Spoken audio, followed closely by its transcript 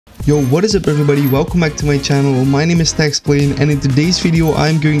Yo, what is up everybody, welcome back to my channel. My name is TechXplain, and in today's video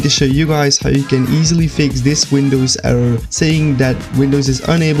I'm going to show you guys how you can easily fix this Windows error saying that Windows is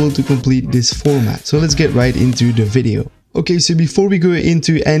unable to complete this format. So let's get right into the video. Okay, so before we go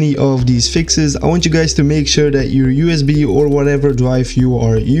into any of these fixes, I want you guys to make sure that your USB or whatever drive you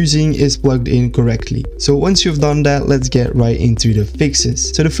are using is plugged in correctly. So once you've done that, let's get right into the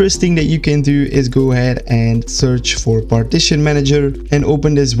fixes. So the first thing that you can do is go ahead and search for Partition Manager and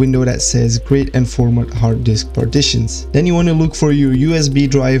open this window that says Create and Format Hard Disk Partitions. Then you want to look for your USB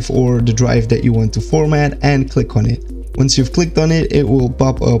drive or the drive that you want to format and click on it. Once you've clicked on it, it will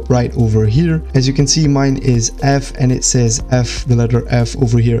pop up right over here. As you can see, mine is F and it says F, the letter F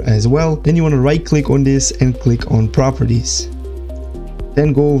over here as well. Then you want to right click on this and click on Properties.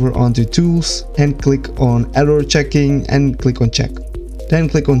 Then go over onto Tools and click on Error Checking and click on Check. Then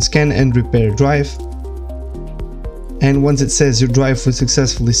click on Scan and Repair Drive. And once it says your drive was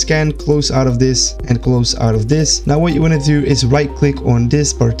successfully scanned, close out of this and close out of this. Now what you want to do is right click on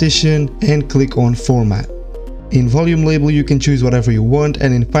this partition and click on Format. In volume label, you can choose whatever you want,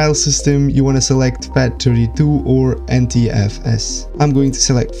 and in file system, you want to select FAT32 or NTFS. I'm going to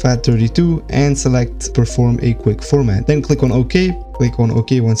select FAT32 and select Perform a Quick Format. Then click on OK. Click on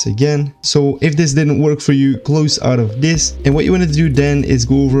OK once again. So if this didn't work for you, close out of this. And what you want to do then is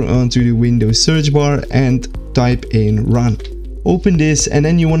go over onto the Windows search bar and type in Run. Open this and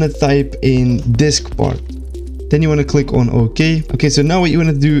then you want to type in disk part. Then you want to click on OK. Okay, so now what you want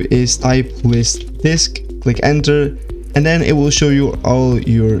to do is type list disk. Click enter and then it will show you all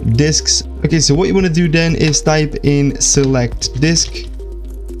your disks. Okay, so what you want to do then is type in select disk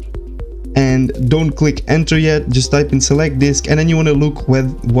and don't click enter yet, just type in select disk and then you want to look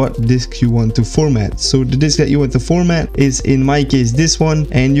with what disk you want to format. So the disk that you want to format is in my case this one,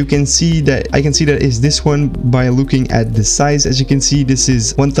 and you can see that I can see that is this one by looking at the size. As you can see, this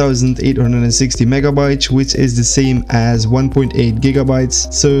is 1860 megabytes, which is the same as 1.8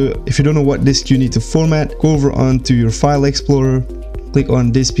 gigabytes. So if you don't know what disk you need to format, go over onto your file explorer, click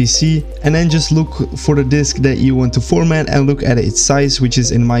on this PC and then just look for the disk that you want to format and look at its size, which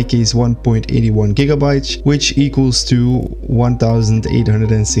is in my case 1.81 gigabytes, which equals to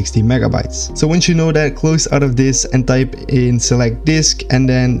 1860 megabytes. So once you know that, close out of this and type in select disk and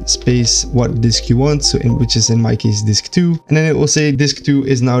then space what disk you want, so which is in my case disk 2, and then it will say disk 2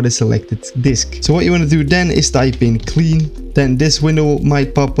 is now the selected disk. So what you want to do then is type in clean. Then this window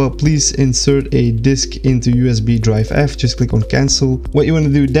might pop up. Please insert a disk into USB drive F. Just click on cancel. What you want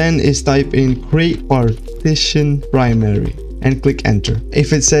to do then is type in create partition primary and click enter.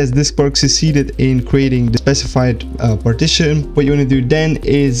 If it says DiskSpark succeeded in creating the specified partition, what you want to do then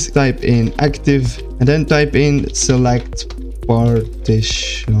is type in active and then type in select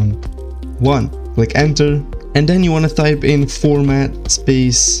partition 1. Click enter and then you want to type in format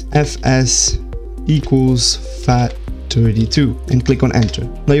space fs equals FAT32 and click on enter.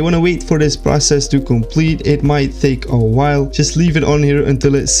 Now you want to wait for this process to complete. It might take a while. Just leave it on here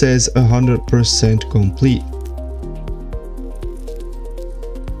until it says 100% complete.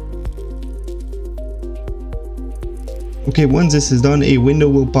 Okay, once this is done, a window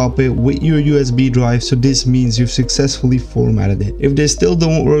will pop up with your USB drive, so this means you've successfully formatted it. If this still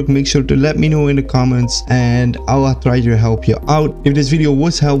don't work, make sure to let me know in the comments and I'll try to help you out. If this video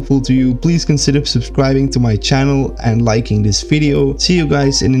was helpful to you, please consider subscribing to my channel and liking this video. See you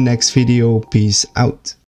guys in the next video. Peace out.